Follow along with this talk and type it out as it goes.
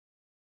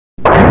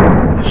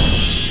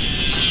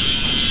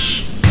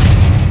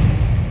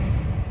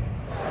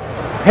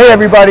Hey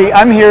everybody,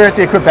 I'm here at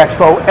the Equipment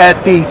Expo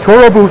at the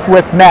Toro booth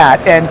with Matt,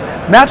 and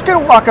Matt's going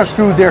to walk us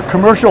through their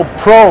Commercial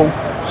Pro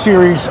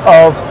series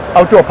of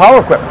outdoor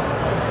power equipment.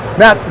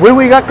 Matt, what do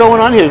we got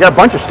going on here? You got a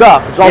bunch of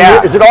stuff. It's all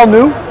new. Is it all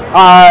new?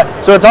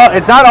 So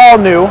it's not all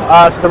new.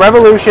 So the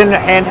Revolution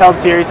handheld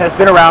series has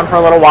been around for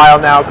a little while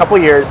now, a couple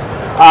years.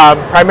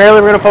 Primarily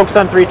we're going to focus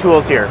on 3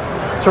 tools here.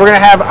 So we're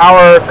going to have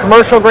our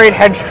commercial grade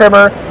hedge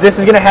trimmer. This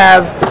is going to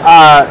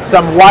have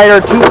some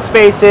wider tooth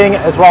spacing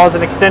as well as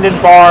an extended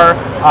bar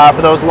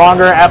for those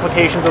longer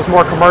applications, those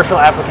more commercial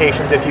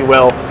applications, if you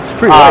will. It's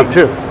pretty light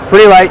too.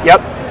 Pretty light,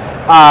 yep.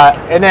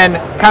 And then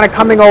kind of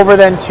coming over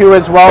then too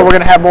as well, we're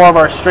going to have more of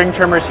our string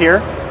trimmers here.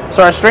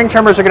 So our string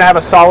trimmers are going to have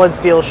a solid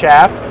steel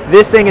shaft.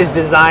 This thing is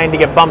designed to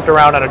get bumped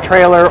around on a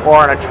trailer or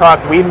on a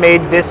truck. We made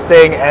this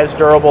thing as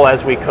durable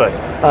as we could.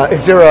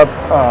 Is there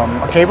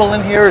a cable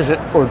in here? Is it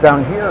or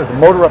down here? Is the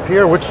motor up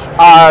here? Which?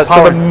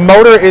 So the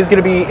motor is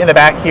going to be in the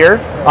back here.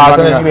 So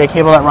there's going to be a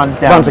cable that runs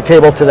down. Runs a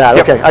cable to that.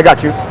 Yep. Okay, I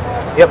got you.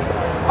 Yep.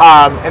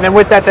 And then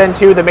with that then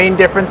too, the main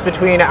difference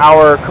between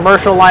our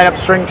commercial lineup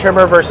string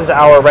trimmer versus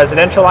our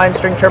residential line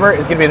string trimmer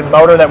is going to be the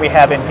motor that we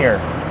have in here.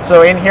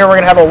 So in here we're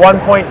going to have a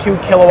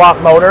 1.2 kilowatt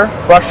motor,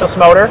 brushless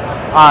motor,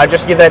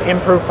 just to give that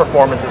improved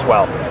performance as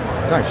well.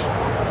 Nice.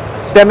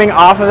 Stemming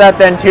off of that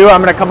then too,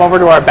 I'm going to come over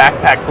to our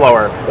backpack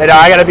blower. And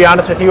I got to be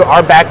honest with you,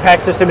 our backpack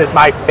system is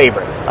my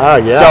favorite. Oh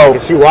yeah, so I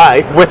can see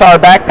why. With our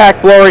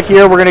backpack blower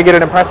here, we're going to get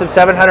an impressive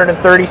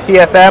 730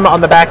 CFM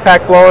on the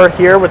backpack blower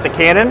here with the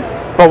Canon.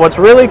 But what's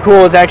really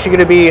cool is actually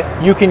going to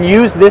be, you can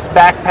use this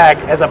backpack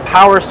as a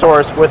power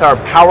source with our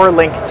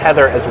PowerLink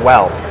tether as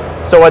well.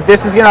 So what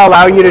this is going to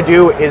allow you to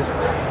do is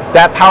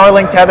that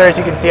PowerLink tether, as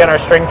you can see on our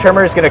string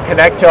trimmer, is going to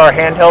connect to our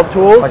handheld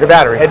tools. Like a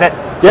battery. And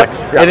then, yep.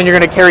 And then you're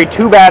going to carry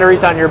 2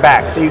 batteries on your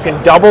back. So you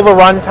can double the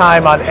run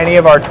time on any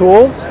of our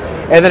tools.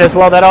 And then as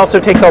well, that also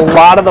takes a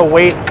lot of the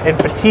weight and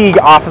fatigue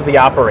off of the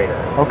operator.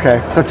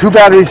 Okay, so 2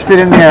 batteries fit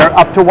in there.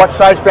 Up to what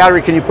size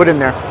battery can you put in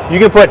there? You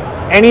can put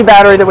any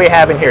battery that we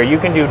have in here. You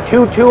can do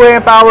 2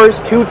 amp hours,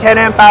 2 10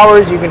 amp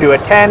hours. You can do a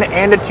 10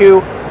 and a 2.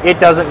 It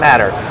doesn't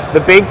matter.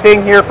 The big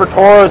thing here for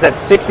Toro is that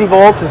 60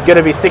 volts is going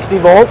to be 60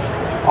 volts.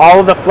 All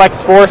of the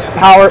Flex Force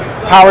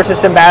power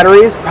system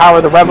batteries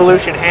power the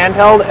Revolution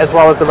handheld as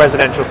well as the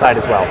residential side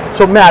as well.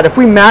 So Matt, if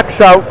we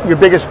max out your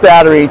biggest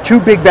battery, 2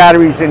 big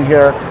batteries in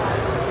here,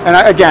 and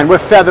again, we're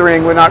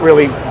feathering, we're not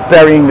really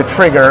burying the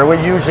trigger,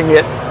 we're using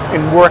it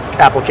in work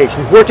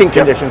applications, working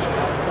conditions.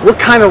 What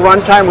kind of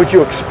runtime would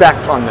you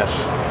expect on this?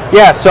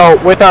 Yeah,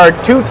 so with our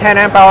 2 10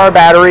 amp hour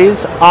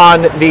batteries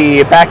on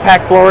the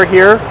backpack blower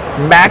here,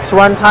 max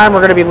runtime, we're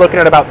going to be looking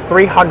at about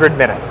 300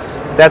 minutes.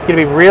 That's going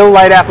to be real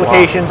light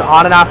applications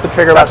on and off the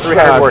trigger, about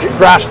 300 horsepower.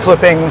 Grass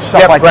clippings,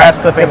 stuff like grass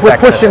that. clippings. If we're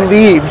pushing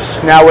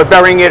leaves, now we're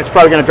burying it, it's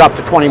probably going to drop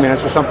to 20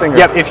 minutes or something. Or?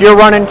 Yep, if you're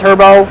running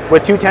turbo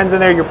with 2 10s in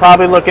there, you're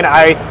probably looking at,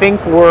 I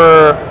think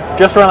we're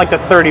just around like the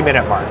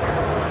 30-minute mark.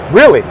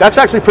 Really? That's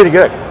actually pretty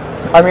good.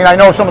 I mean, I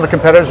know some of the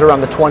competitors are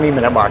around the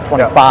 20-minute mark,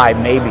 25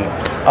 maybe.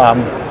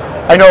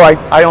 I know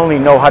I only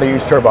know how to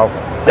use turbo.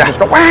 I just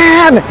go,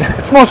 wham!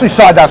 It's mostly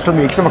sawdust for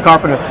me because I'm a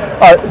carpenter.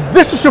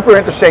 This is super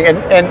interesting.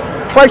 And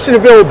price and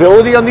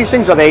availability on these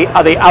things, are they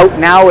out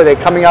now? Are they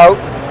coming out?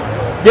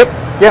 Yep.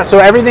 Yeah, so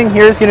everything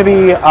here is going to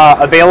be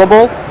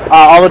available,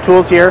 all the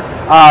tools here.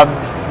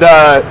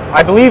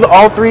 I believe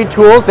all 3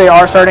 tools, they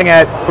are starting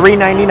at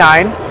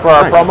 $399 for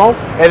our promo.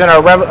 And then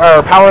our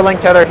PowerLink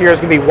tether here is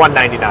going to be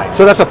 $199.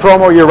 So that's a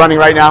promo you're running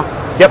right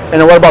now? Yep.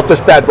 And then what about this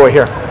bad boy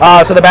here?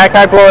 So the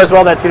backpack blower as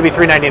well, that's going to be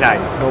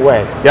 $399. No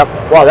way. Yep.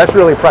 Wow, that's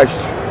really priced.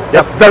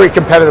 Yep. That's very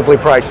competitively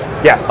priced.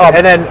 Yes.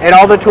 And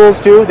all the tools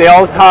too, they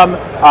all come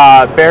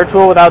bare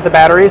tool without the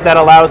batteries. That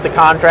allows the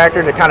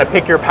contractor to kind of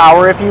pick your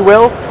power, if you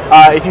will.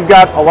 If you've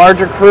got a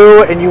larger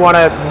crew and you want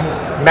to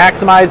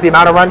maximize the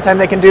amount of runtime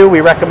they can do,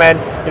 we recommend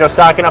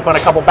stocking up on a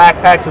couple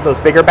backpacks with those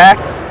bigger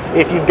backs.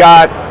 If you've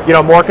got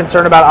more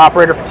concern about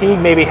operator fatigue,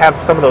 maybe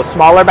have some of those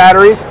smaller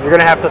batteries. You're going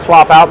to have to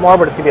swap out more,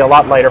 but it's going to be a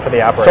lot lighter for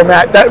the operator. So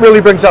Matt, that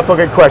really brings up a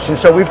good question.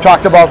 So we've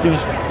talked about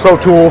these pro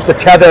tools, the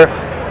tether,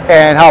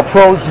 and how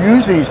pros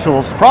use these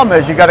tools. The problem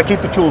is you got to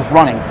keep the tools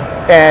running.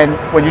 And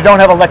when you don't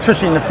have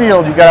electricity in the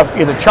field, you got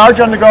to either charge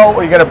on the go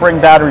or you got to bring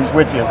batteries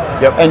with you.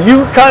 Yep. And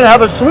you kind of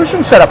have a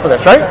solution set up for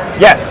this, right?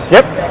 Yes.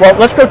 Yep. Well,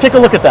 let's go take a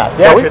look at that.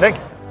 Yeah, sure thing.